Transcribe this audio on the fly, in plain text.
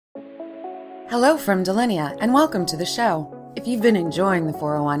Hello from Delinea, and welcome to the show. If you've been enjoying the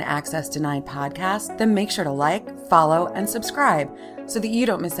 401 Access Denied podcast, then make sure to like, follow, and subscribe so that you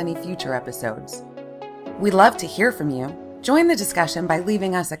don't miss any future episodes. We'd love to hear from you. Join the discussion by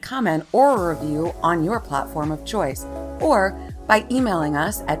leaving us a comment or a review on your platform of choice, or by emailing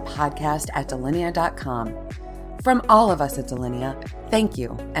us at podcast@delinea.com. From all of us at Delinea, thank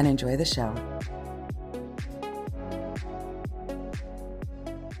you and enjoy the show.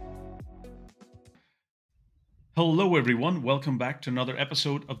 Hello, everyone. Welcome back to another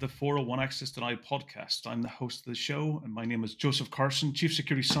episode of the 401 Access Denied podcast. I'm the host of the show, and my name is Joseph Carson, Chief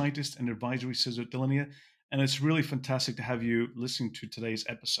Security Scientist and Advisory Associate at Delinea. And it's really fantastic to have you listening to today's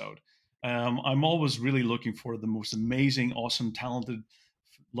episode. I'm always really looking for the most amazing, awesome, talented,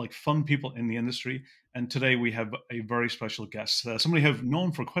 fun people in the industry. And today we have a very special guest, somebody I've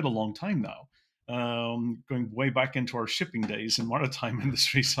known for quite a long time now. Going way back into our shipping days and maritime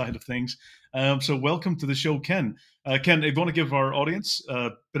industry side of things. So welcome to the show, Ken. Ken, if you want to give our audience a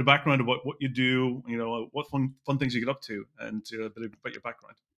bit of background about what you do, what fun things you get up to, and a bit about your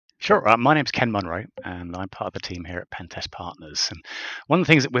background. Sure. My name's Ken Munro, and I'm part of the team here at Pentest Partners. And one of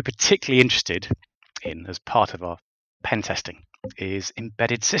the things that we're particularly interested in as part of our pen testing is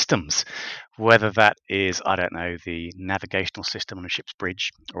embedded systems, whether that is, the navigational system on a ship's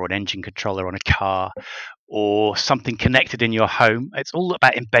bridge, or an engine controller on a car, or something connected in your home. It's all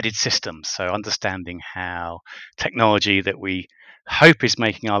about embedded systems. So understanding how technology that we hope is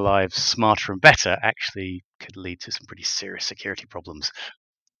making our lives smarter and better actually could lead to some pretty serious security problems.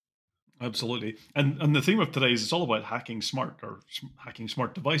 Absolutely. And the theme of today is it's all about hacking smart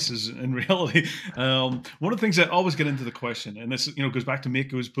devices in reality. One of the things that always get into the question, and this goes back to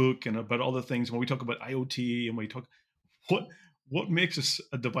Mako's book and about other things when we talk about IoT and we talk what makes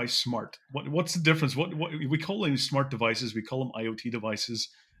a device smart? What's the difference? What we call them smart devices, we call them IoT devices.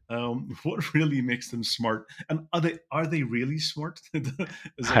 What really makes them smart? And are they really smart? is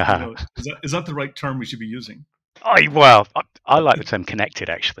that the right term we should be using? I like the term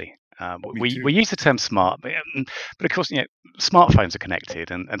connected, actually. We use the term smart, but of course, smartphones are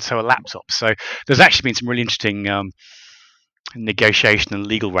connected, and so are laptops. So there's actually been some really interesting negotiation and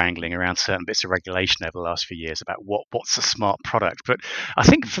legal wrangling around certain bits of regulation over the last few years about what's a smart product. But I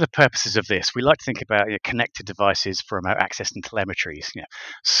think for the purposes of this, we like to think about connected devices for remote access and telemetries,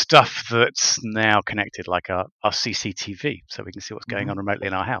 stuff that's now connected, like our CCTV, so we can see what's going on remotely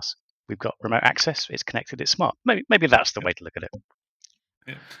in our house. We've got remote access, it's connected, it's smart. Maybe that's the way to look at it.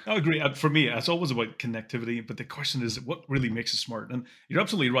 Yeah, I agree. For me, it's always about connectivity, but the question is, what really makes it smart? And you're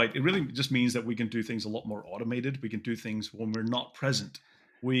absolutely right. It really just means that we can do things a lot more automated. We can do things when we're not present.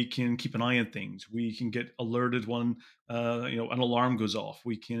 We can keep an eye on things. We can get alerted when an alarm goes off.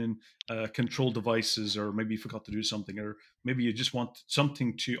 We can control devices, or maybe you forgot to do something, or maybe you just want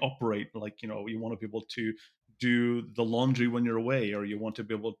something to operate. Like you want to be able to do the laundry when you're away, or you want to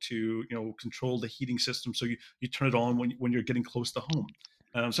be able to control the heating system, so you turn it on when you're getting close to home.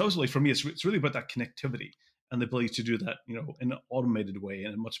 So obviously for me, it's really about that connectivity and the ability to do that, in an automated way,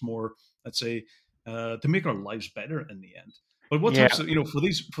 and a much more, let's say, to make our lives better in the end. But what types of,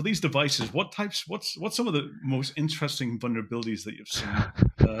 for these devices, what's some of the most interesting vulnerabilities that you've seen?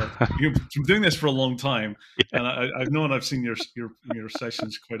 You've been doing this for a long time, and I've seen your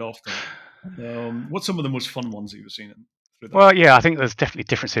sessions quite often. What's some of the most fun ones that you've seen? Well, I think there's definitely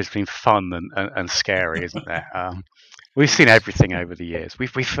differences between fun and scary, isn't there? We've seen everything over the years. We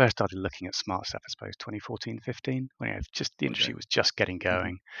first started looking at smart stuff, I suppose, 2014, 15, when the industry was just getting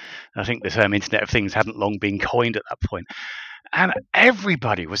going. I think the term Internet of Things hadn't long been coined at that point. And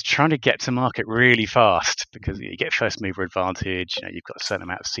everybody was trying to get to market really fast because you get first mover advantage. You've got a certain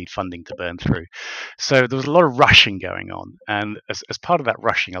amount of seed funding to burn through. So there was a lot of rushing going on. And as part of that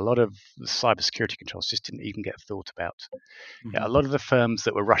rushing, a lot of the cybersecurity controls just didn't even get thought about. A lot of the firms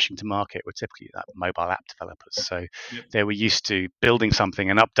that were rushing to market were typically mobile app developers. So they were used to building something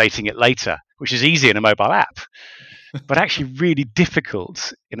and updating it later, which is easy in a mobile app, but actually really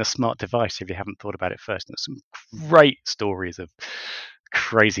difficult in a smart device if you haven't thought about it first. And there's some great stories of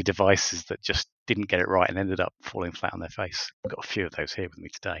crazy devices that just didn't get it right and ended up falling flat on their face. I've got a few of those here with me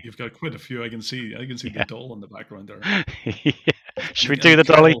today. You've got quite a few. I can see the doll in the background there. Should we do the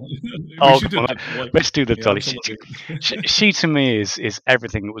dolly? Let's do the dolly. She to me is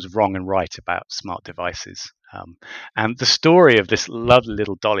everything that was wrong and right about smart devices. And the story of this lovely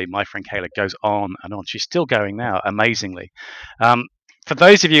little dolly, my friend Kayla, goes on and on. She's still going now, amazingly. For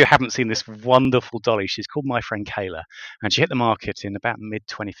those of you who haven't seen this wonderful dolly, she's called My Friend Kayla, and she hit the market in about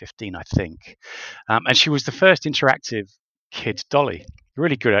mid-2015, I think. And she was the first interactive kids dolly.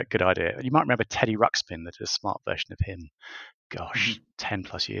 Really good idea. You might remember Teddy Ruxpin, that did a smart version of him gosh, 10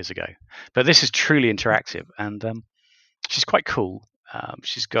 plus years ago. But this is truly interactive, and she's quite cool.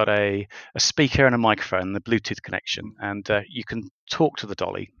 She's got a speaker and a microphone and a Bluetooth connection, and you can talk to the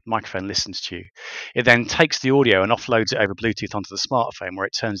dolly. The microphone listens to you. It then takes the audio and offloads it over Bluetooth onto the smartphone, where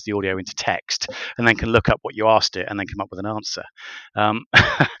it turns the audio into text, and then can look up what you asked it and then come up with an answer.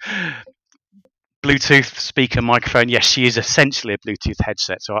 Bluetooth speaker, microphone. Yes, she is essentially a Bluetooth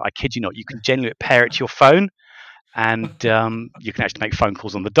headset. So I kid you not, you can genuinely pair it to your phone, and you can actually make phone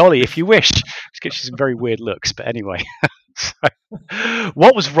calls on the dolly if you wish, which gives you some very weird looks. But anyway, so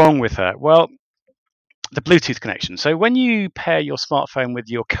what was wrong with her? Well, the Bluetooth connection. So when you pair your smartphone with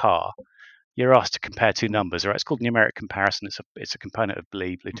your car, you're asked to compare two numbers, right? It's called numeric comparison. It's a component of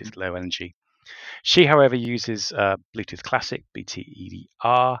Bluetooth Low Energy. She, however, uses Bluetooth Classic,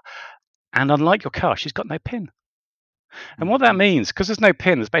 BTEDR, and unlike your car, she's got no PIN. And what that means, because there's no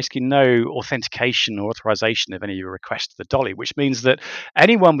PIN, there's basically no authentication or authorization of any of your requests to the dolly, which means that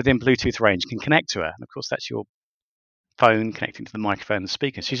anyone within Bluetooth range can connect to her. And of course, that's your phone connecting to the microphone and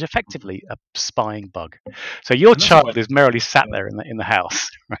speaker. She's effectively a spying bug. So your child is merrily sat there in the house,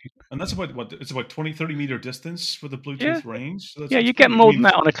 right? And that's about what? It's about 20, 30 meter distance for the Bluetooth range. So yeah, you get more than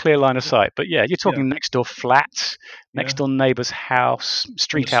that on a clear line of sight. But yeah, you're talking next door flat, next door neighbor's house,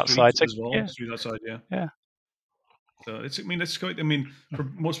 street outside. As well. Street outside, yeah. So it's. I mean, it's quite. I mean, for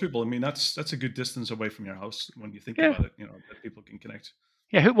most people, I mean, that's a good distance away from your house when you think about it. You know, that people can connect.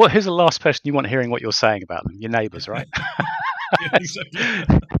 Yeah. Who's the last person you want hearing what you're saying about them? Your neighbours, right? Yeah,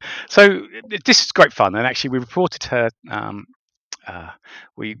 exactly. So this is great fun, and actually, we reported her.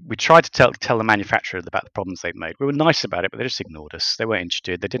 We tried to tell the manufacturer about the problems they'd made. We were nice about it, but they just ignored us. They weren't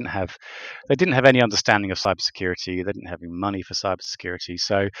interested. They didn't have any understanding of cybersecurity. They didn't have any money for cybersecurity.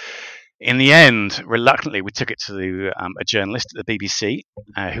 So, in the end, reluctantly, we took it to a journalist at the BBC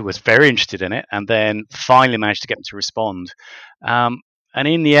who was very interested in it, and then finally managed to get them to respond. And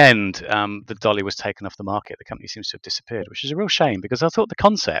in the end, the dolly was taken off the market. The company seems to have disappeared, which is a real shame because I thought the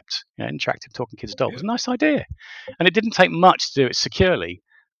concept, interactive talking kids doll, was a nice idea. And it didn't take much to do it securely,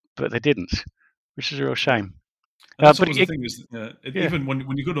 but they didn't, which is a real shame. And that's always the thing is, even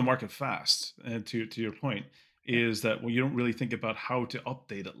when you go to market fast, to your point, is that you don't really think about how to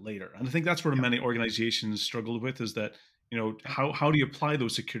update it later. And I think that's where many organizations struggle with is that, how do you apply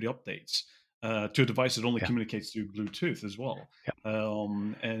those security updates? To a device that only communicates through Bluetooth as well.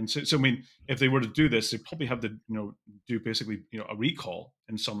 And so I mean, if they were to do this, they probably have to, do basically, a recall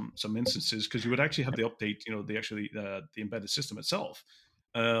in some instances, because you would actually have to update, the embedded system itself.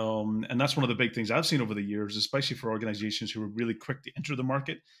 And that's one of the big things I've seen over the years, especially for organizations who were really quick to enter the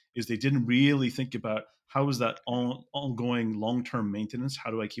market, is they didn't really think about how is that ongoing long-term maintenance?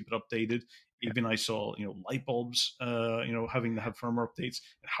 How do I keep it updated? Even I saw, light bulbs, having to have firmware updates.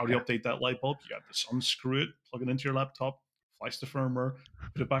 And how do you update that light bulb? You have to unscrew it, plug it into your laptop, flash the firmware,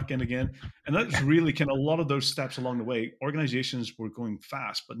 put it back in again. And that's really kind of a lot of those steps along the way. Organizations were going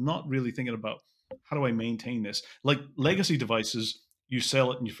fast, but not really thinking about how do I maintain this? Like legacy devices, you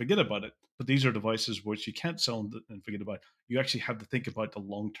sell it and you forget about it. But these are devices which you can't sell and forget about. You actually have to think about the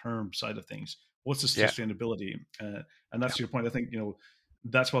long-term side of things. What's the sustainability? And that's your point. I think,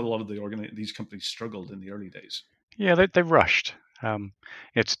 that's why a lot of these companies struggled in the early days. Yeah, they rushed.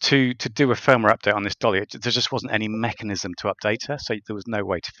 To do a firmware update on this dolly, there just wasn't any mechanism to update her, so there was no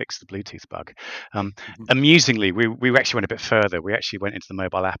way to fix the Bluetooth bug. Amusingly, we actually went a bit further. We actually went into the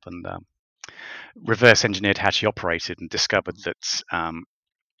mobile app and reverse engineered how she operated and discovered that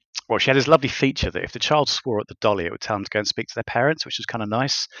she had this lovely feature that if the child swore at the dolly, it would tell them to go and speak to their parents, which was kind of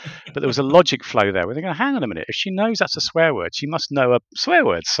nice. But there was a logic flow there where they're going, hang on a minute, if she knows that's a swear word, she must know a swear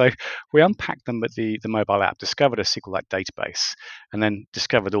word. So we unpacked them with the mobile app, discovered a SQLite database, and then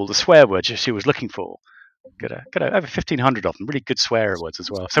discovered all the swear words she was looking for. Got over 1,500 of them, really good swear words as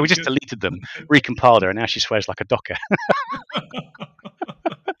well. So we just deleted them, recompiled her, and now she swears like a docker.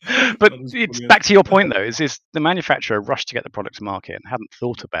 But it's back to your point, though, is the manufacturer rushed to get the product to market and hadn't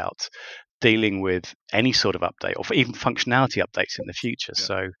thought about dealing with any sort of update or even functionality updates in the future.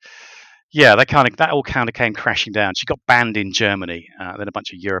 So, that all kind of came crashing down. She got banned in Germany. Then a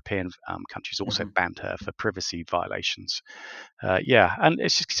bunch of European countries also banned her for privacy violations. And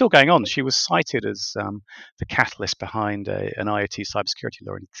it's still going on. She was cited as the catalyst behind an IoT cybersecurity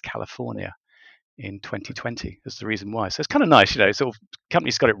law in California in 2020 as the reason why. So it's kind of nice, sort of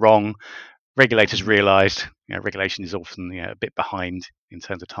companies got it wrong. Regulators realized, regulation is often a bit behind in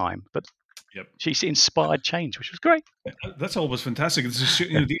terms of time, but she inspired change, which was great. That's always fantastic.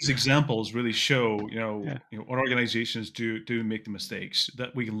 These examples really show, what organizations do make the mistakes,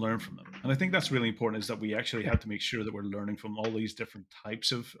 that we can learn from them. And I think that's really important, is that we actually have to make sure that we're learning from all these different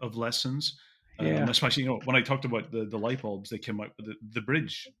types of lessons. Especially, when I talked about the light bulbs, they came out with the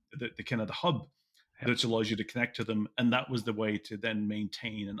bridge, the kind of the hub that allows you to connect to them, and that was the way to then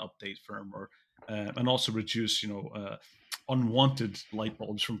maintain and update firmware, and also reduce, unwanted light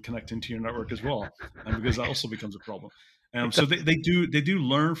bulbs from connecting to your network as well, and because that also becomes a problem. So they do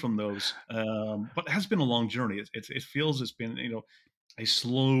learn from those, but it has been a long journey. It feels it's been a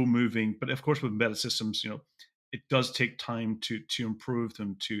slow moving, but of course with embedded systems, it does take time to improve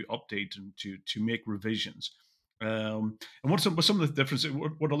them, to update them, to make revisions. And what's some of the differences?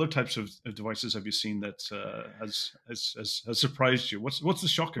 What other types of devices have you seen that has surprised you? What's the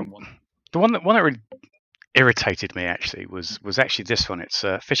shocking one? The one that really irritated me actually was actually this one. It's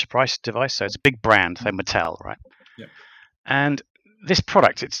a Fisher Price device, so it's a big brand, so Mattel, right? Yeah. And this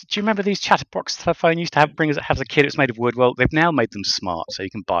product, do you remember these chatterbox telephone you used to have bring as a kid? It was made of wood. Well, they've now made them smart, so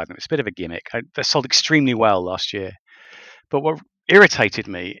you can buy them. It's a bit of a gimmick. They sold extremely well last year. But what irritated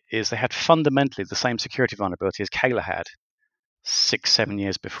me is they had fundamentally the same security vulnerability as Kayla had 6-7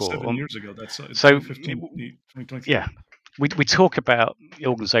 years before. 7 years ago. That's so 2015, 2023. Yeah, we talk about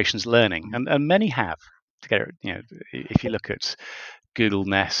organizations learning, and many have. Together, if you look at Google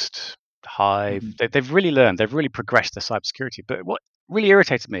Nest, Hive, they've really learned. They've really progressed their cybersecurity. But what really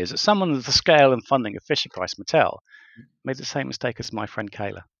irritated me is that someone with the scale and funding of Fisher Price Mattel made the same mistake as my friend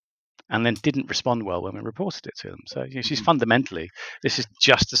Kayla, and then didn't respond well when we reported it to them. So she's fundamentally, this is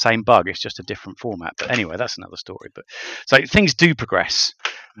just the same bug. It's just a different format. But anyway, that's another story. But so things do progress.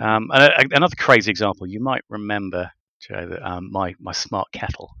 Another crazy example, you might remember, Joe, that my smart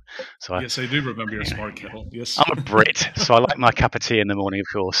kettle. So yes, I do remember your smart kettle. Yes, I'm a Brit, so I like my cup of tea in the morning, of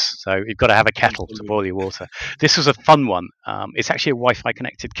course. So you've got to have a kettle to boil your water. This was a fun one. It's actually a Wi-Fi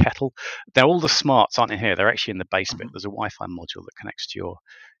connected kettle. Now all the smarts aren't in here; they're actually in the base bit. There's a Wi-Fi module that connects to your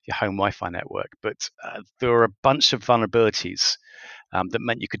home Wi-Fi network. But there were a bunch of vulnerabilities that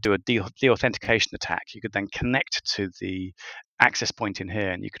meant you could do a deauthentication attack. You could then connect to the access point in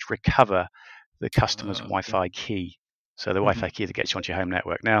here, and you could recover the customer's Wi-Fi key. So the Wi-Fi key that gets you onto your home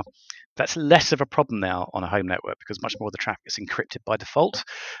network. Now, that's less of a problem now on a home network because much more of the traffic is encrypted by default.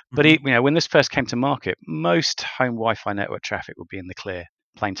 But when this first came to market, most home Wi-Fi network traffic would be in the clear,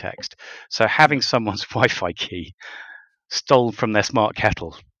 plain text. So having someone's Wi-Fi key stolen from their smart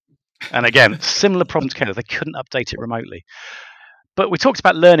kettle, and again, similar problem to Kettle, they couldn't update it remotely. But we talked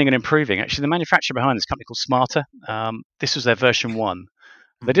about learning and improving. Actually, the manufacturer behind this company called Smarter, this was their version 1.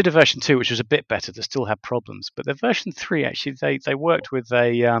 They did a version 2, which was a bit better, that still had problems. But their version 3, actually, they worked with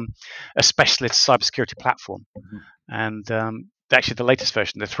a specialist cybersecurity platform. And actually, the latest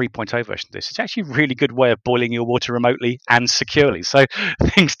version, the 3.0 version of this, it's actually a really good way of boiling your water remotely and securely. So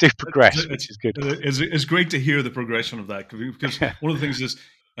things do progress, which is good. It's great to hear the progression of that, because one of the things is,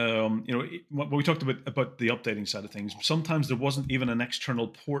 when we talked about the updating side of things, sometimes there wasn't even an external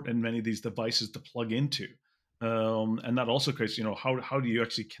port in many of these devices to plug into. And that also creates, how do you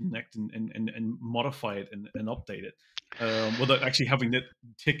actually connect and modify it and update it without actually having to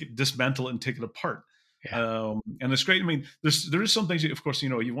dismantle it and take it apart. And it's great. I mean, there is some things, of course,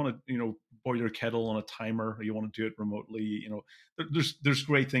 you want to, boil your kettle on a timer, or you want to do it remotely. There's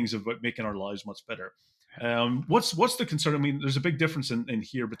great things about making our lives much better. What's the concern? I mean, there's a big difference in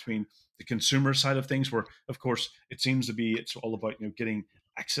here between the consumer side of things, where, of course, it seems to be, it's all about, getting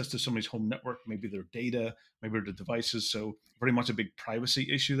access to somebody's home network, maybe their data, maybe their devices. So very much a big privacy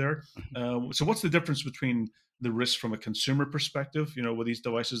issue there. So what's the difference between the risk from a consumer perspective, with these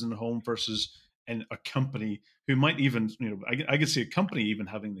devices in the home versus a company who might even, I could see a company even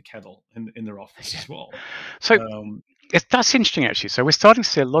having the kettle in their office as well. So that's interesting, actually. So we're starting to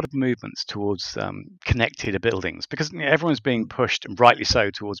see a lot of movements towards connected buildings, because everyone's being pushed, and rightly so,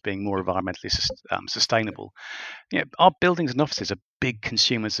 towards being more environmentally sustainable. Our buildings and offices are big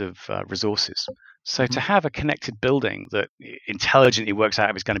consumers of resources. So to have a connected building that intelligently works out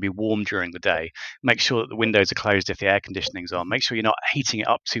if it's going to be warm during the day, make sure that the windows are closed if the air conditioning's on, make sure you're not heating it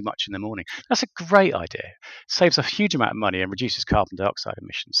up too much in the morning. That's a great idea. Saves a huge amount of money and reduces carbon dioxide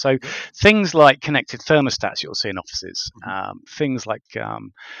emissions. So things like connected thermostats you'll see in offices, things like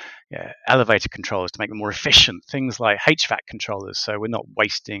elevator controllers to make them more efficient, things like HVAC controllers, so we're not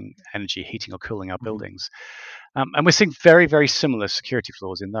wasting energy heating or cooling our buildings. And we're seeing very, very similar security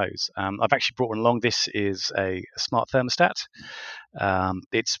flaws in those. I've actually brought one along. This is a smart thermostat.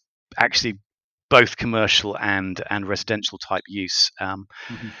 It's actually both commercial and residential type use.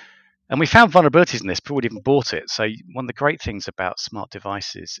 And we found vulnerabilities in this before we'd even bought it. So one of the great things about smart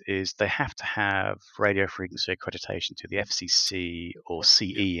devices is they have to have radio frequency accreditation to the FCC or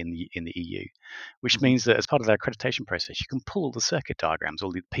CE in the EU, which means that as part of their accreditation process, you can pull all the circuit diagrams,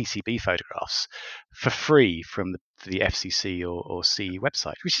 all the PCB photographs for free from the FCC or CE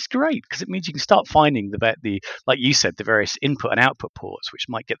website, which is great because it means you can start finding the like you said, the various input and output ports, which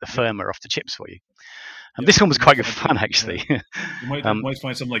might get the firmware off the chips for you. And this one was quite good fun, actually. You might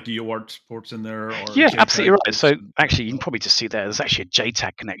find some like UART ports in there. Or yeah, JTAG absolutely right. So and, actually, you can probably just see there's actually a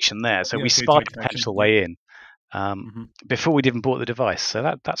JTAG connection there. So we JTAG spied the connection, potential way in before we'd even bought the device. So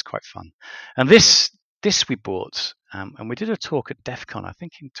that's quite fun. And this we bought, and we did a talk at DEF CON, I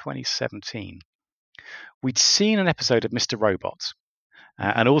think in 2017. We'd seen an episode of Mr. Robot.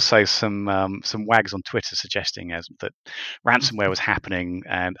 And also some wags on Twitter suggesting that ransomware was happening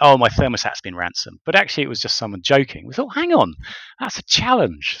and, my thermostat's been ransomed. But actually, it was just someone joking. We thought, hang on, that's a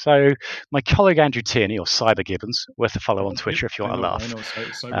challenge. So my colleague Andrew Tierney, or Cyber Gibbons, worth a follow on Twitter if you want to laugh. I know,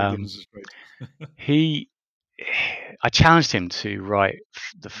 Cyber Gibbons is great. I challenged him to write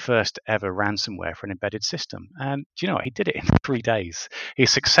the first ever ransomware for an embedded system. And do you know what? He did it in 3 days. He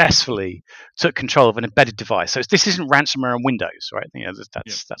successfully took control of an embedded device. So this isn't ransomware on Windows, right?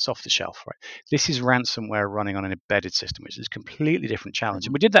 That's off the shelf, right? This is ransomware running on an embedded system, which is a completely different challenge.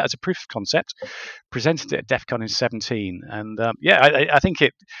 And we did that as a proof of concept, presented it at DEF CON in 2017. And I think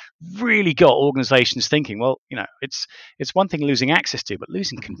it really got organizations thinking, well, it's one thing losing access to, but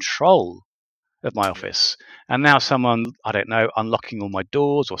losing control of my office, and now someone, I don't know, unlocking all my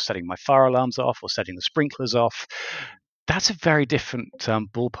doors or setting my fire alarms off or setting the sprinklers off. That's a very different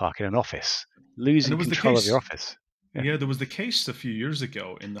ballpark in an office. Losing control of your office. Yeah, there was the case a few years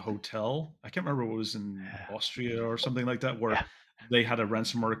ago in the hotel. I can't remember what it was in Austria or something like that, where they had a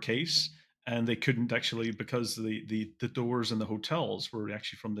ransomware case and they couldn't actually, because the doors in the hotels were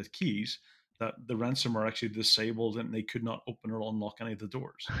actually from the keys, that the ransomware actually disabled and they could not open or unlock any of the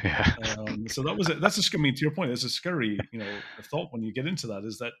doors. So that was it. That's to your point. It's a scary, thought when you get into that.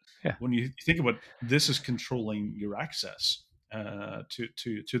 Is that when you think about this is controlling your access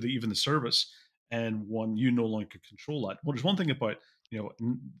to even the service, and when you no longer control that. Well, there's one thing about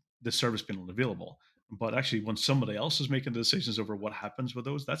the service being unavailable, but actually when somebody else is making the decisions over what happens with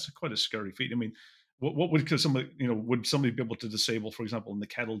those, that's quite a scary feat. I mean, what would somebody would somebody be able to disable, for example, in the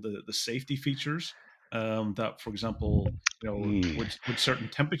kettle, the safety features that, for example, with certain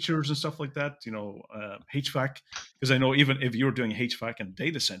temperatures and stuff like that, HVAC, because I know even if you're doing HVAC in a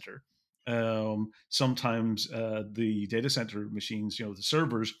data center, sometimes the data center machines, the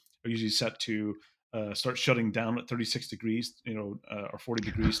servers are usually set to start shutting down at 36 degrees, or 40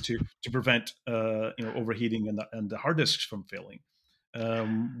 degrees to prevent overheating and the hard disks from failing.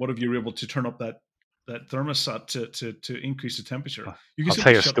 What if you're able to turn up that thermostat to increase the temperature? I'll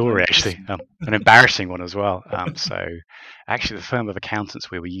tell you a story, actually, an embarrassing one as well. So actually the firm of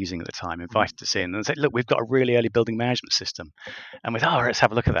accountants we were using at the time invited us in and said, look, we've got a really early building management system. And we thought, let's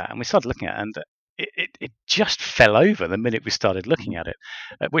have a look at that. And we started looking at it, and it just fell over the minute we started looking at it,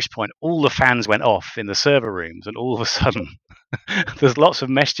 at which point all the fans went off in the server rooms, and all of a sudden there's lots of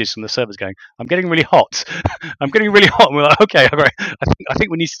messages from the servers going, I'm getting really hot. I'm getting really hot. And we're like, okay, all right. I think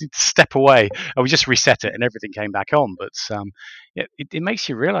we need to step away. And we just reset it and everything came back on. But it makes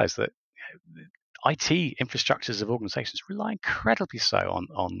you realize that IT infrastructures of organizations rely incredibly so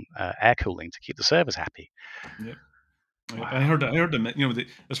on air cooling to keep the servers happy. Yep. Wow. I heard them.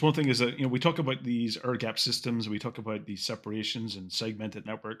 That's one thing is that we talk about these air gap systems, we talk about these separations and segmented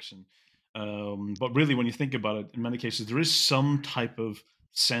networks, and but really, when you think about it, in many cases, there is some type of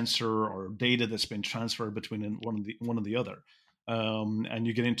sensor or data that's been transferred between one and the other, and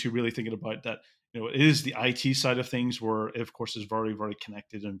you get into really thinking about that. It is the IT side of things where, it, of course, is very, very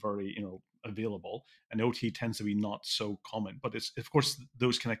connected and very available, and OT tends to be not so common. But it's, of course,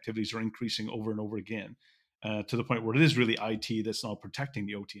 those connectivities are increasing over and over again. To the point where it is really IT that's now protecting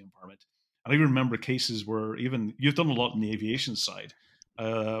the OT environment. And I remember cases where even you've done a lot in the aviation side.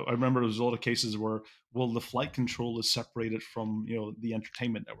 I remember there was a lot of cases where, the flight control is separated from the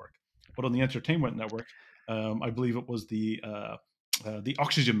entertainment network, but on the entertainment network, I believe it was the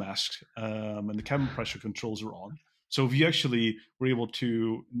oxygen masks and the cabin pressure controls are on. So if you actually were able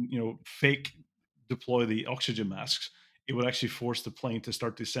to fake deploy the oxygen masks, it would actually force the plane to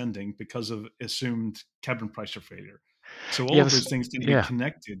start descending because of assumed cabin pressure failure. So all of those things need to be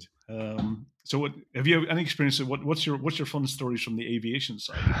connected. So have you any experience? What's your fun stories from the aviation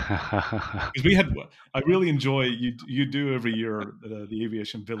side? Because I really enjoy you do every year the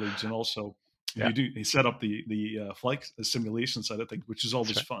aviation village, and also you set up the flight simulation side of things, which is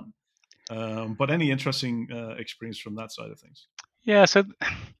always fun. But any interesting experience from that side of things? Yeah, so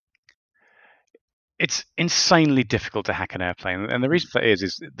it's insanely difficult to hack an airplane, and the reason for it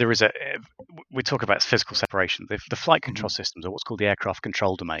is there is we talk about physical separation. The flight control systems, or what's called the aircraft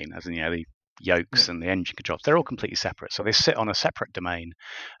control domain, as in the yokes and the engine controls. They're all completely separate. So they sit on a separate domain.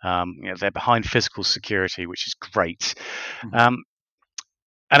 They're behind physical security, which is great.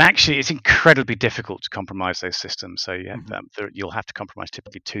 And actually, it's incredibly difficult to compromise those systems. So you'll have to compromise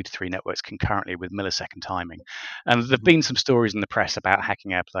typically 2 to 3 networks concurrently with millisecond timing. And there've been some stories in the press about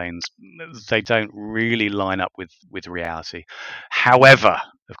hacking airplanes. They don't really line up with reality. However,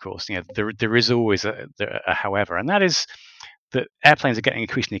 of course, there is always a however, and that is that airplanes are getting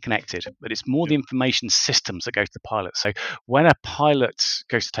increasingly connected, but it's more the information systems that go to the pilot. So when a pilot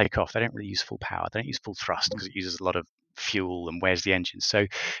goes to take off, they don't really use full power. They don't use full thrust because it uses a lot of fuel and wears the engine. So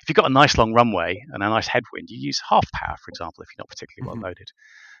if you've got a nice long runway and a nice headwind, you use half power, for example, if you're not particularly well loaded.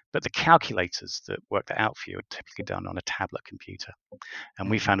 But the calculators that work that out for you are typically done on a tablet computer. And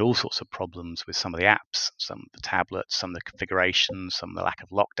we found all sorts of problems with some of the apps, some of the tablets, some of the configurations, some of the lack of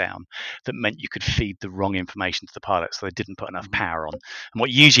lockdown that meant you could feed the wrong information to the pilot, so they didn't put enough power on. And what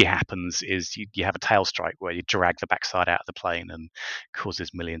usually happens is you have a tail strike where you drag the backside out of the plane and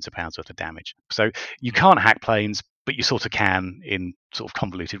causes millions of pounds worth of damage. So you can't hack planes, but you sort of can in sort of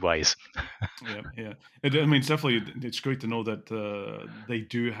convoluted ways. Yeah. I mean, it's definitely, it's great to know that they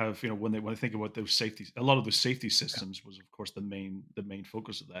do have, when I think about those safety, a lot of the safety systems was, of course, the main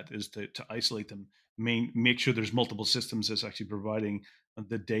focus of that is to isolate them, make sure there's multiple systems that's actually providing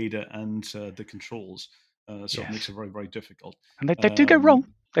the data and the controls. So it makes it very, very difficult. And they do go wrong.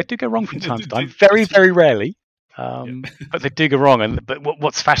 They do go wrong from time to time. Very, very rarely. But they do go wrong. But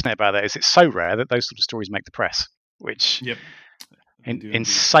what's fascinating about that is it's so rare that those sort of stories make the press, which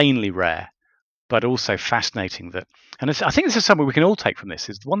insanely rare, but also fascinating that. And I think this is something we can all take from this.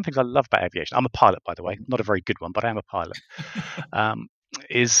 Is one of the things I love about aviation. I'm a pilot, by the way, not a very good one, but I am a pilot.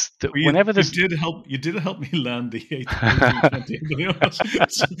 Is that whenever there's you did help me land the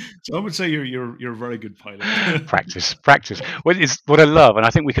A320. So I would say you're a very good pilot. Practice. What I love, and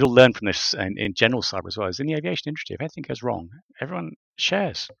I think we could all learn from this in general cyber as well, is in the aviation industry, if anything goes wrong, everyone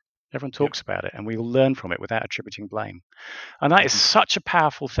shares. Everyone talks about it, and we will learn from it without attributing blame. And that is such a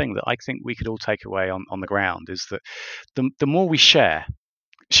powerful thing that I think we could all take away on the ground, is that the more we share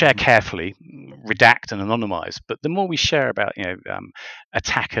carefully, redact and anonymize, but the more we share about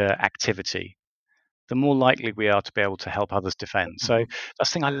attacker activity, the more likely we are to be able to help others defend. So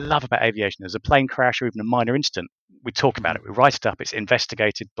that's the thing I love about aviation. There's a plane crash or even a minor incident, we talk about it, we write it up, it's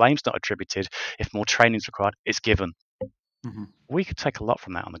investigated, blame's not attributed. If more training is required, it's given. We could take a lot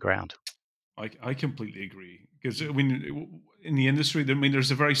from that on the ground. I completely agree, because I mean, in the industry,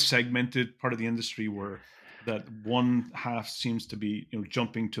 there's a very segmented part of the industry where that one half seems to be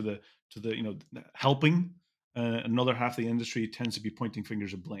jumping to the helping, another half of the industry tends to be pointing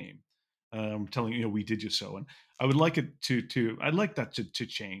fingers of blame, telling we did you so. And I would like it I'd like that to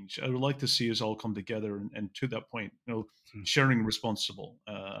change. I would like to see us all come together and to that point, sharing with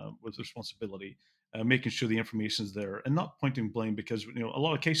responsibility. Making sure the information is there and not pointing blame, because a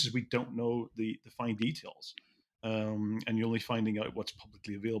lot of cases we don't know the fine details, and you're only finding out what's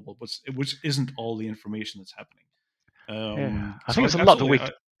publicly available, which isn't all the information that's happening. I think there's a lot that we.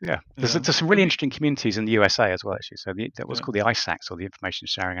 There's some really interesting communities in the USA as well, actually. So what's called the ISACs, or the Information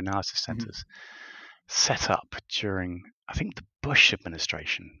Sharing Analysis Centers, set up during, I think, the Bush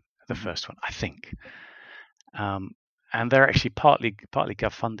administration, the first one, I think. And they're actually partly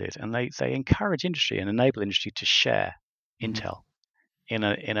gov funded, and they encourage industry and enable industry to share intel in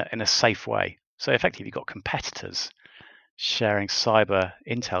a safe way. So effectively, you've got competitors sharing cyber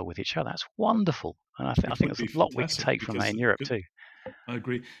intel with each other. That's wonderful, and I think there's a lot we could take from that in Europe too. I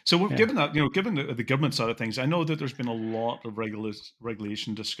agree. So given that, given the government side of things, I know that there's been a lot of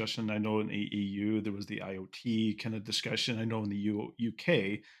regulation discussion. I know in the EU there was the IoT kind of discussion. I know in the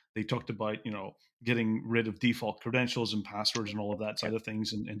UK they talked about getting rid of default credentials and passwords and all of that side of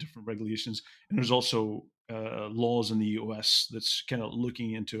things, and different regulations. And there's also laws in the US that's kind of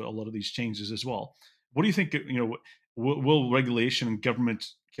looking into a lot of these changes as well. What do you think? Will regulation and government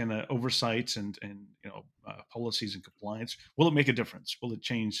kind of oversight and policies and compliance, will it make a difference? Will it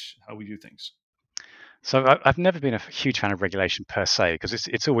change how we do things? So I've never been a huge fan of regulation per se, because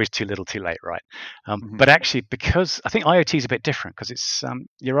it's always too little too late, right? But actually, because I think IoT is a bit different, because it's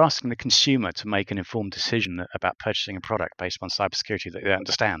you're asking the consumer to make an informed decision about purchasing a product based on cybersecurity that they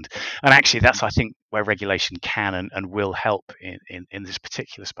understand. And actually, that's, I think, where regulation can and will help in this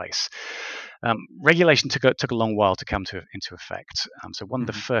particular space. Regulation took a long while to come into effect. So one of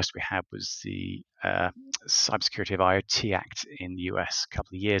the first we had was the Cybersecurity of IoT Act in the US a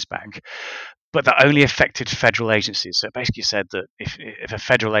couple of years back. But that only affected federal agencies. So it basically said that if a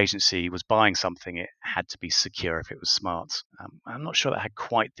federal agency was buying something, it had to be secure if it was smart. I'm not sure that had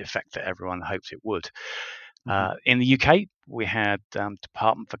quite the effect that everyone hoped it would. In the UK, we had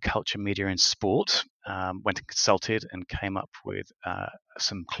Department for Culture, Media and Sport went and consulted and came up with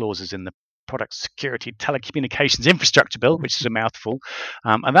some clauses in the Product Security Telecommunications Infrastructure Bill, which is a mouthful,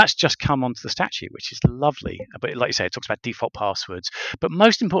 and that's just come onto the statute, which is lovely. But like you say, it talks about default passwords, but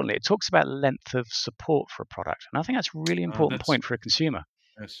most importantly, it talks about length of support for a product, and I think that's a really important point for a consumer.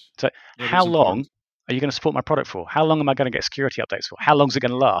 Yes. So, Yeah, how long are you going to support my product for? How long am I going to get security updates for? How long is it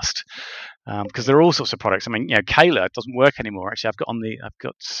going to last? Because there are all sorts of products. I mean, Kayla doesn't work anymore. Actually, I've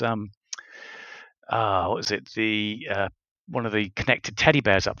got some. What is it? The one of the connected teddy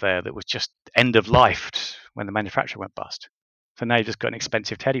bears up there that was just end of life when the manufacturer went bust. So now you've just got an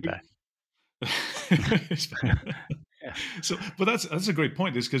expensive teddy bear. Yeah. So, but that's a great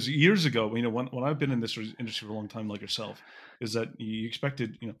point. Is because years ago, when I've been in this industry for a long time, like yourself, is that you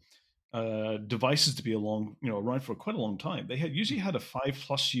expected, devices to be around for quite a long time. They usually had a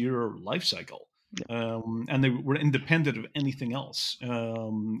 5+ year life cycle. And they were independent of anything else.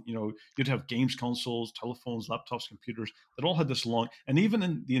 You'd have games consoles, telephones, laptops, computers that all had this long. And even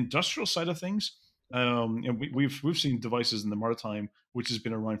in the industrial side of things, we've seen devices in the maritime which has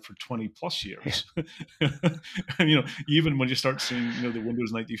been around for 20+ years. And, even when you start seeing the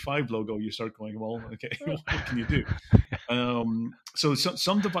Windows 95 logo, you start going, well, okay, what can you do? So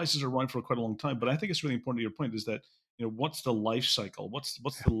some devices are around for quite a long time, but I think it's really important to your point is that what's the life cycle, what's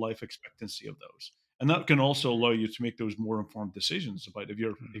the life expectancy of those, and that can also allow you to make those more informed decisions about if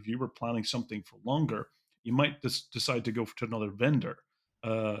you were planning something for longer, you might decide to go to another vendor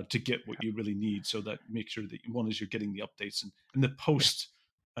to get what you really need, so that make sure that one is you're getting the updates and the post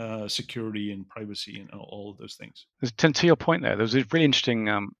security and privacy and all of those things. To your point there was a really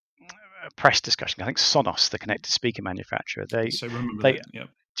interesting press discussion. I think Sonos, the connected speaker manufacturer, Yes, I remember that. Yeah.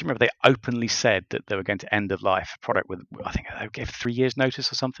 Do you remember they openly said that they were going to end of life a product with, I think they gave 3 years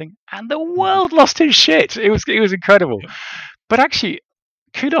notice or something, and the world lost its shit. It was incredible. Yeah. But actually,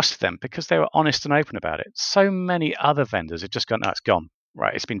 kudos to them because they were honest and open about it. So many other vendors have just gone, no, it's gone.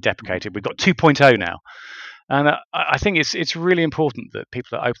 Right, it's been deprecated. We've got 2.0 now. And I think it's really important that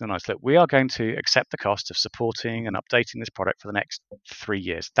people are open and honest. Look, we are going to accept the cost of supporting and updating this product for the next 3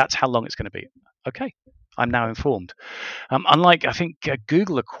 years. That's how long it's going to be. Okay, I'm now informed. Unlike, I think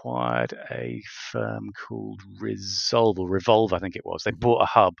Google acquired a firm called Revolve, I think it was. They bought a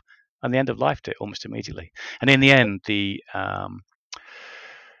hub and they end of lifed it almost immediately. And in the end,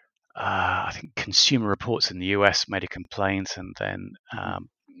 I think Consumer Reports in the US made a complaint, and then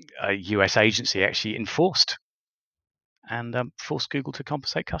a US agency actually enforced and forced Google to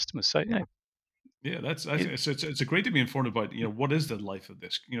compensate customers. So, yeah, it's great to be informed about what is the life of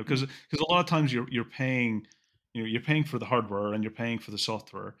this, because a lot of times you're paying for the hardware and you're paying for the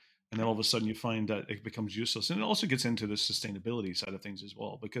software, and then all of a sudden you find that it becomes useless, and it also gets into the sustainability side of things as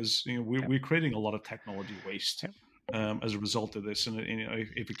well, because we're creating a lot of technology waste. As a result of this, and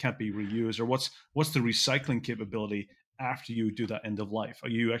if it can't be reused, or what's the recycling capability after you do that end of life? Are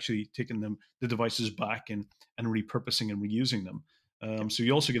you actually taking the devices back and repurposing and reusing them? So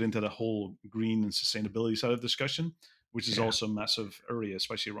you also get into the whole green and sustainability side of discussion, which is also a massive area,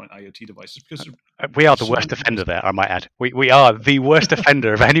 especially around IoT devices. Because we are the worst offender there, I might add. We are the worst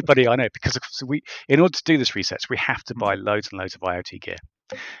offender of anybody I know, because in order to do this research, we have to buy loads and loads of IoT gear.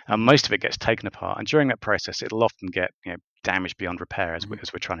 And most of it gets taken apart, and during that process, it'll often get damaged beyond repair as we're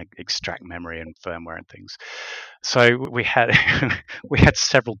trying to extract memory and firmware and things. So we had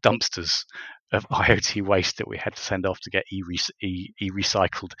several dumpsters of IoT waste that we had to send off to get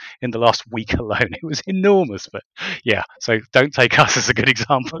recycled in the last week alone. It was enormous, but yeah. So don't take us as a good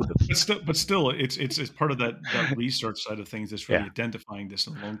example. But still, it's part of that research side of things that's really identifying this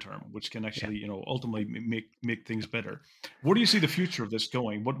in the long term, which can actually ultimately make things better. Where do you see the future of this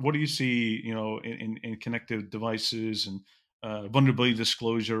going? What do you see in connected devices and vulnerability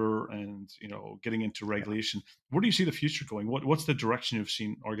disclosure and getting into regulation? Where do you see the future going? What's the direction you've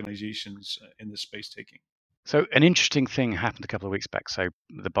seen organizations in this space taking? So an interesting thing happened a couple of weeks back. So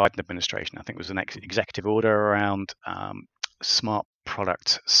the Biden administration, I think, was an executive order around smart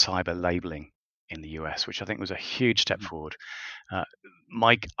product cyber labeling in the US, which I think was a huge step forward.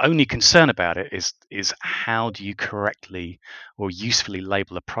 My only concern about it is how do you correctly or usefully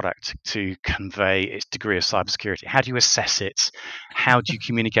label a product to convey its degree of cybersecurity? How do you assess it? How do you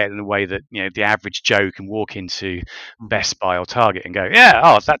communicate in a way that the average Joe can walk into Best Buy or Target and go,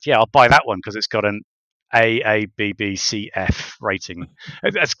 I'll buy that one because it's got an AABBCF rating,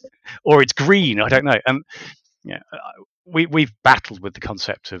 or it's green. I don't know. And we've battled with the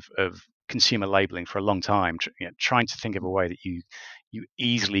concept of consumer labeling for a long time, trying to think of a way that you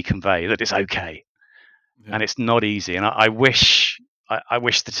easily convey that it's okay, and it's not easy. And I wish I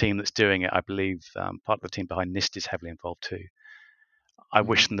wish the team that's doing it, I believe part of the team behind NIST is heavily involved too. I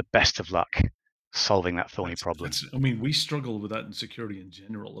wish them the best of luck solving that thorny problem. I mean, we struggle with that in security in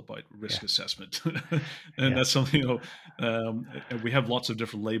general about Yeah, risk assessment, and yeah, that's something and we have lots of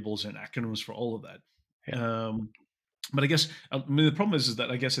different labels and acronyms for all of yeah. that. But I guess the problem is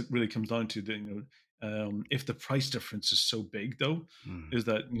that I guess it really comes down to if the price difference is so big, though, Mm, is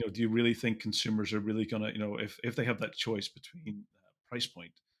that do you really think consumers are really gonna if they have that choice between price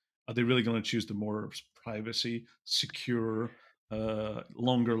point, are they really going to choose the more privacy, secure,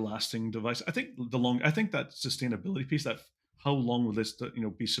 longer lasting device? I think that sustainability piece, that how long will this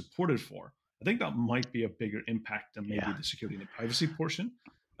be supported for? I think that might be a bigger impact than maybe yeah. the security and the privacy portion.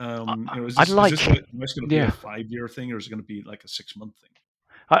 I, Is I'd this like, device going to be a yeah. 5 year thing, or is it going to be like a 6 month thing?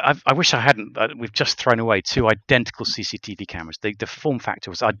 I wish I hadn't. We've just thrown away two identical CCTV cameras. The form factor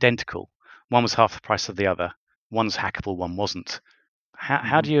was identical. One was half the price of the other. One's hackable, one wasn't.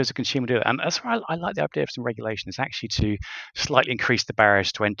 How Hmm. do you as a consumer do it? And that's why I like the idea of some regulation, is actually to slightly increase the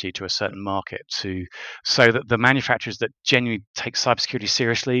barriers to entry to a Yeah. certain market, so that the manufacturers that genuinely take cybersecurity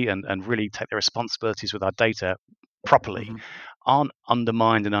seriously and really take their responsibilities with our data properly Hmm. aren't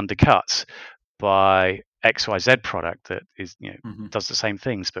undermined and undercut by XYZ product that is Hmm. does the same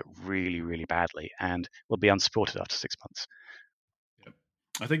things but really, really badly and will be unsupported after 6 months. Yeah.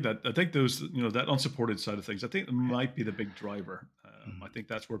 I think those that unsupported side of things, I think might be the big driver. I Mm, think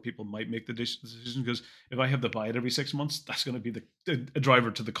that's where people might make the decision, because if I have to buy it every 6 months, that's going to be a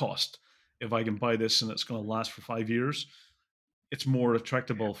driver to the cost. If I can buy this and it's going to last for 5 years, it's more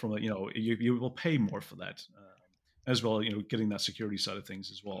attractable from you will pay more for that, as well, getting that security side of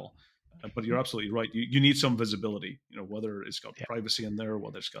things as well. But you're absolutely right. You need some visibility, whether it's got yeah, privacy in there,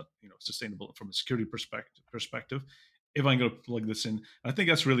 whether it's got sustainable from a security perspective. If I'm going to plug this in, I think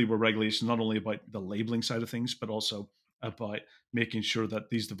that's really where regulation, not only about the labeling side of things, but also about making sure that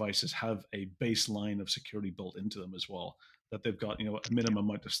these devices have a baseline of security built into them as well, that they've got a yeah, minimum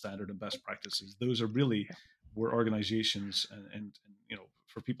amount of standard and best practices. Those are really yeah, where organizations and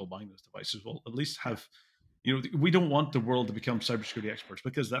for people buying those devices will at least yeah, have, we don't want the world to become cybersecurity experts,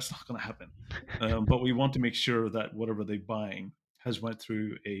 because that's not going to happen. But we want to make sure that whatever they're buying has went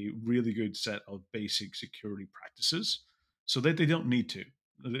through a really good set of basic security practices, so that they don't need to.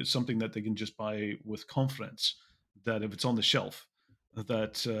 It's something that they can just buy with confidence, that if it's on the shelf,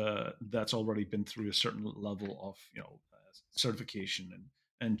 that's already been through a certain level of certification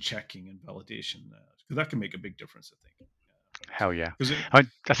and checking and validation, because that can make a big difference, I think. hell yeah. Because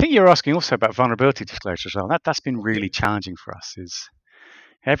I think you're asking also about vulnerability disclosure as well. That's been yeah. really challenging for us. Is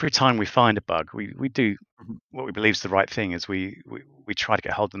every time we find a bug, we do Mhm. what we believe is the right thing. Is we try to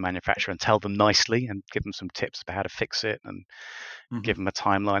get hold of the manufacturer and tell them nicely and give them some tips about how to fix it and give Mhm. them a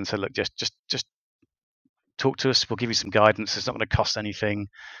timeline. So look, just talk to us. We'll give you some guidance. It's not going to cost anything.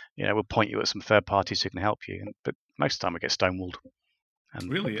 We'll point you at some third parties who can help you. But most of the time, we get stonewalled. And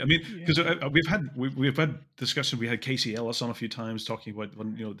Really, I mean, yeah, because we've had discussion. We had Casey Ellis on a few times talking about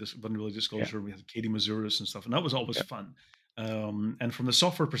this vulnerability yeah, disclosure. We had Katie Mazuris and stuff, and that was always yeah, fun. And from the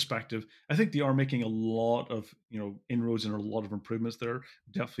software perspective, I think they are making a lot of inroads and a lot of improvements there.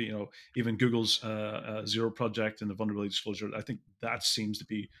 Definitely, even Google's Zero project and the vulnerability disclosure. I think that seems to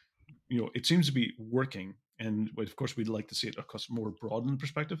be it seems to be working. And of course, we'd like to see it across more broadened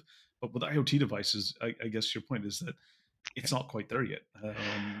perspective. But with IoT devices, I guess your point is that yeah. it's not quite there yet.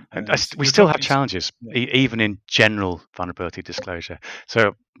 And And we you're still have talking, challenges, yeah. even in general vulnerability disclosure.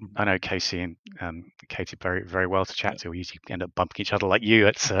 So Mhm. I know Casey and Katie very, very well to Yeah. chat to. We usually end up bumping each other like you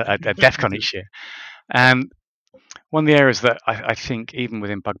at DEF We CON do. each year. Yeah. And one of the areas that I think, even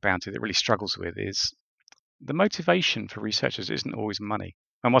within bug bounty, that really struggles with is the motivation for researchers isn't always money.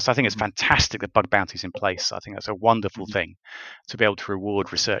 And whilst I think it's Mhm. fantastic that bug bounty is in place, I think that's a wonderful Mhm. thing to be able to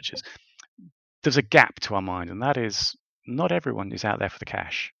reward researchers. There's a gap to our mind, and that is not everyone is out there for the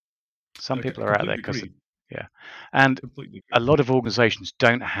cash. Some I people are out there completely because, agree. yeah. And Completely a agree. lot of organizations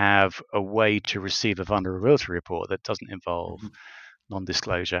don't have a way to receive a vulnerability report that doesn't involve Mhm.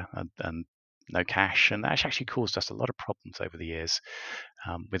 non-disclosure and no cash. And that's actually caused us a lot of problems over the years,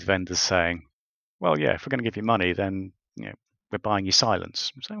 with vendors saying, well, yeah, if we're going to give you money, then we're buying you silence.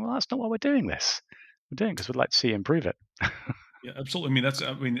 I'm saying, well, that's not why we're doing this. We're doing it because we'd like to see you improve it. Yeah, absolutely. I mean,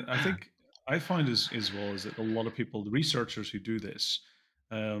 I mean, I think I find as well is that a lot of people, the researchers who do this,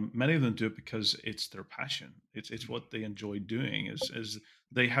 many of them do it because it's their passion. It's what they enjoy doing. Is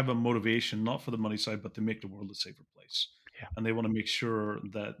they have a motivation not for the money side, but to make the world a safer place, Yeah, and they want to make sure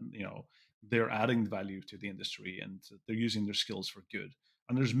that they're adding value to the industry and they're using their skills for good.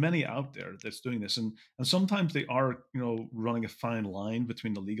 And there's many out there that's doing this, and sometimes they are running a fine line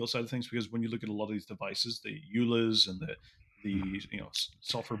between the legal side of things, because when you look at a lot of these devices, the EULAs and the the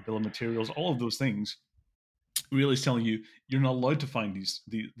software bill of materials, all of those things really is telling you you're not allowed to find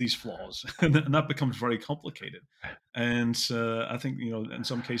these flaws, and that becomes very complicated. And I think in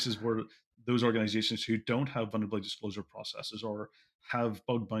some cases where those organizations who don't have vulnerability disclosure processes or have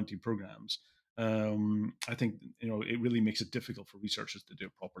bug bounty programs, I think it really makes it difficult for researchers to do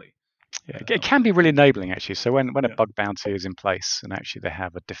it properly. Yeah, it can be really enabling actually. So when a Yeah. bug bounty is in place and actually they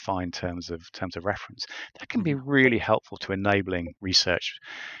have a defined terms of reference, that can be Mhm. really helpful to enabling research,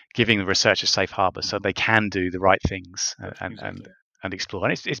 giving the research a safe harbor so they can do the right things Exactly. and explore.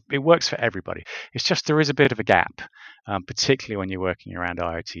 And it works for everybody. It's just there is a bit of a gap, particularly when you're working around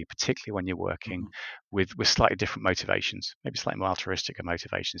IoT, particularly when you're working Mhm. with slightly different motivations, maybe slightly more altruistic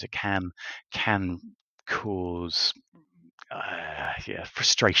motivations. It can cause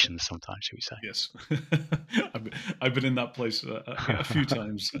frustration sometimes, should we say? Yes, I've been in that place a few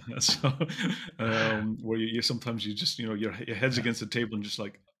times. So where you sometimes you just your head's against the table and just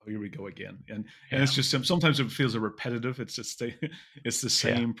like, oh, here we go again, and Yeah, it's just sometimes it feels repetitive. It's just it's the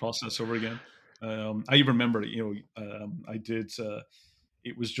yeah, same process over again. I remember I did.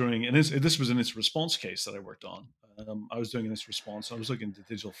 It was during, and this was in its response case that I worked on. I was doing this response. I was looking into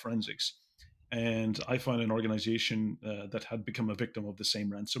digital forensics, and I found an organization that had become a victim of the same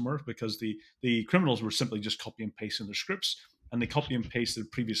ransomware because the criminals were simply just copy and pasting their scripts, and they copy and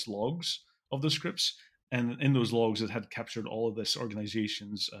pasted previous logs of the scripts, and in those logs it had captured all of this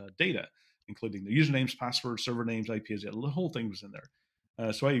organization's data, including the usernames, passwords, server names, IPs. The whole thing was in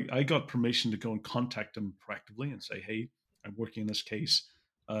there. So I got permission to go and contact them proactively and say, hey, I'm working in this case.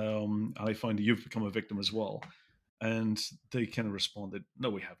 I find that you've become a victim as well. And they kind of responded, no,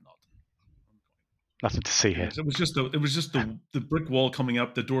 we have not. nothing to see here. Goodness, it was just the brick wall coming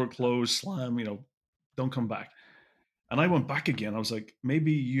up, the door closed, slam, don't come back. And I went back again. I was like,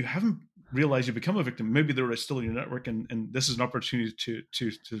 maybe you haven't realized you become a victim. Maybe they're still in your network, and this is an opportunity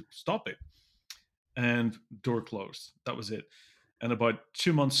to stop it. And door closed. That was it. And about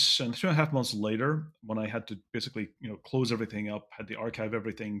 2 months and 2.5 months later, when I had to basically, close everything up, had to archive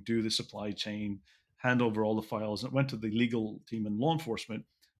everything, do the supply chain, hand over all the files, and it went to the legal team and law enforcement.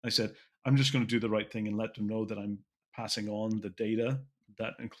 I said, I'm just going to do the right thing and let them know that I'm passing on the data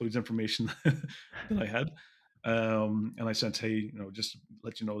that includes information that I had. And I said, hey, just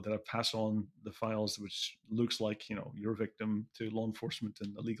let you know that I pass on the files, which looks like, you're a victim, to law enforcement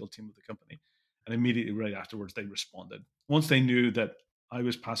and the legal team of the company. And immediately right afterwards, they responded. Once they knew that I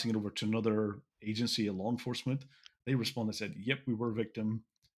was passing it over to another agency, a law enforcement, they responded and said, yep, we were a victim.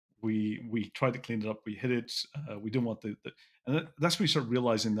 We tried to clean it up. We hid it. We didn't want and that's when you start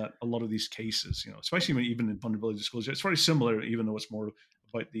realizing that a lot of these cases, especially when even in vulnerability disclosure, it's very similar, even though it's more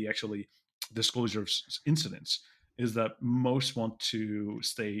about the actually disclosure of incidents, is that most want to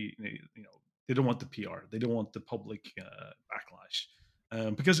stay, they don't want the PR, they don't want the public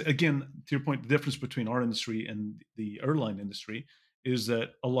backlash. Because again, to your point, the difference between our industry and the airline industry is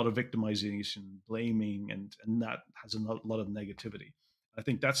that a lot of victimization, blaming, and that has a lot of negativity. I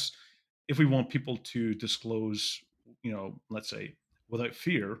think that's, if we want people to disclose, let's say without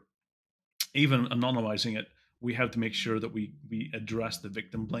fear, even anonymizing it, we have to make sure that we address the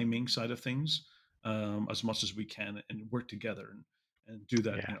victim blaming side of things as much as we can and work together and do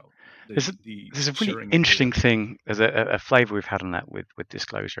that. Yeah, The there's a really sharing of data. interesting thing. There's a flavour we've had on that with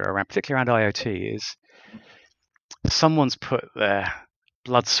disclosure around, particularly around IoT, is someone's put their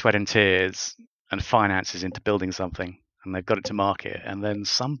blood, sweat, and tears and finances into building something, and they've got it to market, and then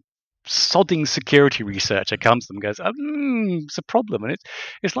some sodding security researcher comes to them and goes, it's a problem, and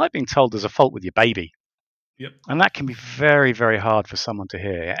it's like being told there's a fault with your baby. Yep. And that can be very, very hard for someone to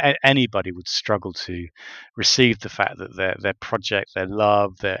hear. Anybody would struggle to receive the fact that their project, their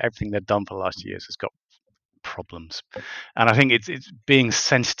love, everything they've done for the last years has got problems. And I think it's being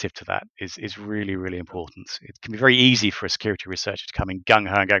sensitive to that is really, really important. It can be very easy for a security researcher to come in gung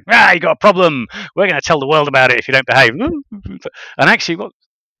ho and go, you got a problem. We're going to tell the world about it if you don't behave. And actually, what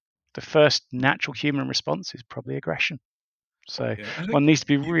the first natural human response is probably aggression. So Yeah, I one think needs to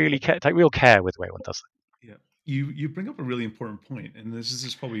be you, really take real care with the way one does yeah, you bring up a really important point, and this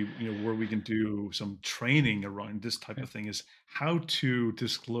is probably where we can do some training around this type that. of thing, is how to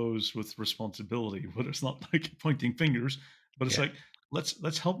disclose with responsibility. But it's not like pointing fingers, but it's Yeah, like,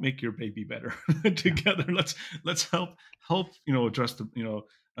 let's help make your baby better yeah, together. Let's help address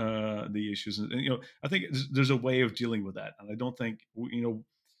the issues, and I think there's a way of dealing with that, and I don't think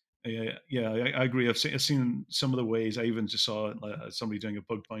yeah, I agree. I've seen some of the ways. I even just saw somebody doing a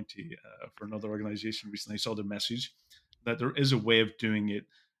bug bounty for another organization recently. I saw the message that there is a way of doing it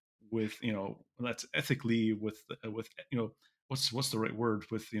with, that's ethically, with what's the right word,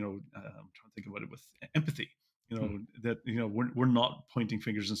 with I'm trying to think about it, with empathy. that we're not pointing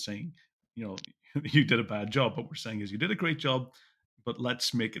fingers and saying, you did a bad job. What we're saying is you did a great job, but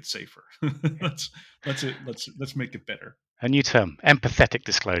let's make it safer. let's make it better. A new term, empathetic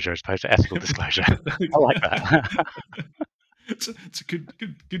disclosure as opposed to ethical disclosure. I like that. It's a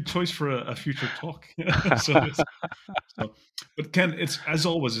good choice for a future talk. But Ken, it's, as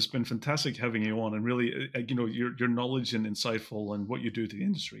always, it's been fantastic having you on, and really, your knowledge and insightful and what you do to the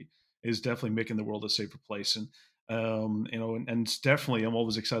industry is definitely making the world a safer place. And and definitely, I'm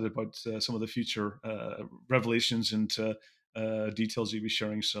always excited about some of the future revelations and details you'll be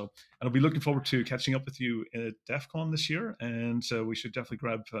sharing. So, and I'll be looking forward to catching up with you at DEF CON this year, and we should definitely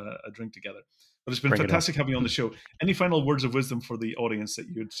grab a drink together. But it's been fantastic having you on the show. Any final words of wisdom for the audience that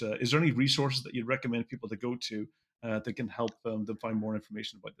is there any resources that you'd recommend people to go to that can help them find more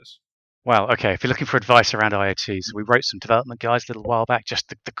information about this? Well, okay, if you're looking for advice around IoT, so we wrote some development guides a little while back, just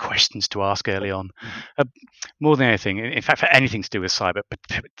the questions to ask early on. More than anything, in fact, for anything to do with cyber, but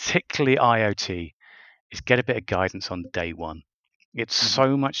particularly IoT, is get a bit of guidance on day one. It's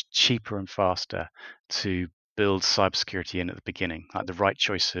so much cheaper and faster to build cybersecurity in at the beginning, like the right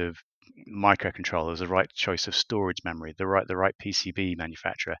choice of microcontrollers, the right choice of storage memory, the right PCB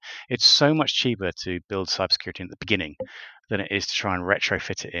manufacturer. It's so much cheaper to build cybersecurity in at the beginning than it is to try and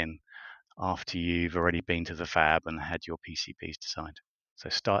retrofit it in after you've already been to the fab and had your PCBs designed. So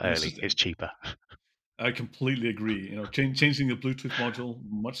start early. It's cheaper. I completely agree. Changing the Bluetooth module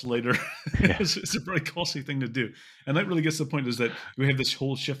much later is a very costly thing to do. And that really gets to the point is that we have this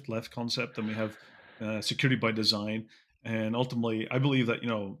whole shift left concept, and we have security by design. And ultimately, I believe that,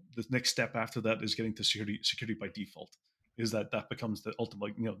 the next step after that is getting to security by default, is that becomes the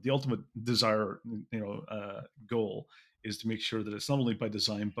ultimate, the ultimate desire, goal is to make sure that it's not only by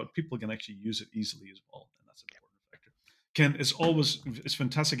design, but people can actually use it easily as well. And that's an important factor. Ken, it's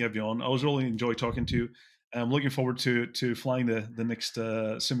fantastic to have you on. I always really enjoy talking to you. I'm looking forward to flying the next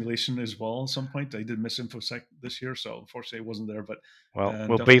simulation as well at some point. I did miss InfoSec this year, so unfortunately I wasn't there. But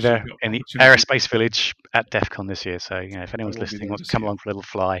we'll be there in the Aerospace Village at DEF CON this year. So if anyone's listening wants to come along for a little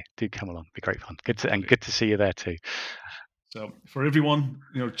fly, do come along. It'd be great fun. Good to see you there too. So for everyone,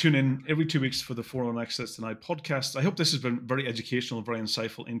 tune in every 2 weeks for the 401 Access Tonight podcast. I hope this has been very educational and very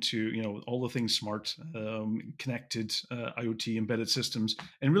insightful into, all the things smart, connected, IoT, embedded systems,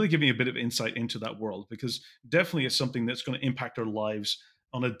 and really giving a bit of insight into that world, because definitely it's something that's going to impact our lives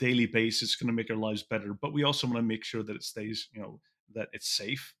on a daily basis. It's going to make our lives better, but we also want to make sure that it stays, that it's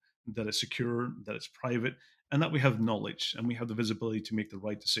safe, that it's secure, that it's private, and that we have knowledge and we have the visibility to make the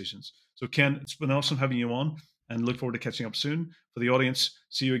right decisions. So Ken, it's been awesome having you on, and look forward to catching up soon. For the audience,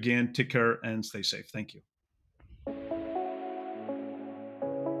 see you again. Take care and stay safe. Thank you.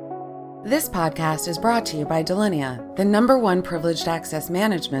 This podcast is brought to you by Delinea, the #1 privileged access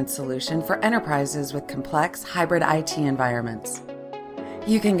management solution for enterprises with complex hybrid IT environments.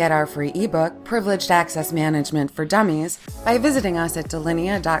 You can get our free ebook, Privileged Access Management for Dummies, by visiting us at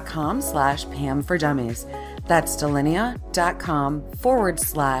delinea.com/PAM for Dummies. That's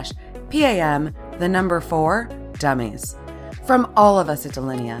delinea.com/PAM, 4 dummies. From all of us at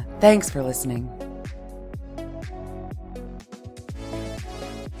Delinea, thanks for listening.